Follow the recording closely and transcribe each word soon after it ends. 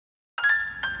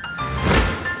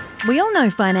We all know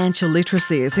financial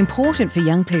literacy is important for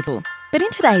young people, but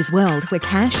in today's world where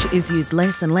cash is used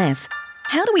less and less,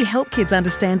 how do we help kids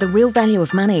understand the real value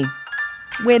of money?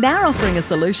 We're now offering a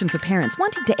solution for parents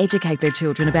wanting to educate their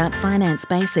children about finance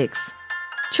basics.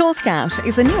 Chore Scout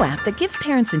is a new app that gives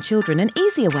parents and children an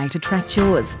easier way to track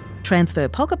chores, transfer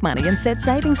pocket money and set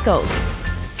savings goals.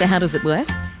 So how does it work?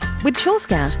 With Chore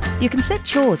Scout, you can set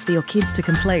chores for your kids to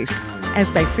complete.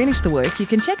 As they finish the work, you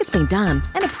can check it's been done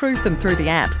and approve them through the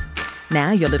app.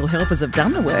 Now your little helpers have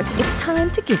done the work, it's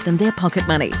time to give them their pocket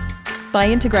money. By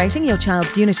integrating your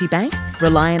child's Unity Bank,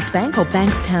 Reliance Bank or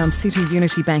Bankstown City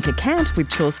Unity Bank account with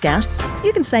Chore Scout,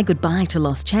 you can say goodbye to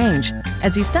lost change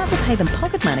as you start to pay them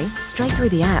pocket money straight through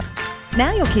the app.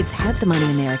 Now your kids have the money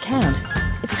in their account.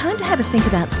 It's time to have a think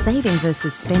about saving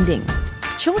versus spending.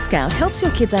 Chore Scout helps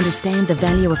your kids understand the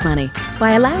value of money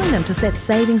by allowing them to set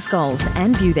savings goals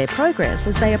and view their progress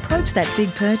as they approach that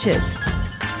big purchase.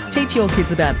 Teach your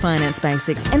kids about finance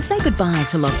basics and say goodbye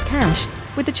to lost cash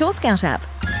with the Chore Scout app.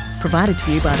 Provided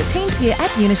to you by the teams here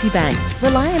at Unity Bank,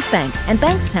 Reliance Bank and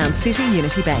Bankstown City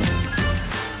Unity Bank.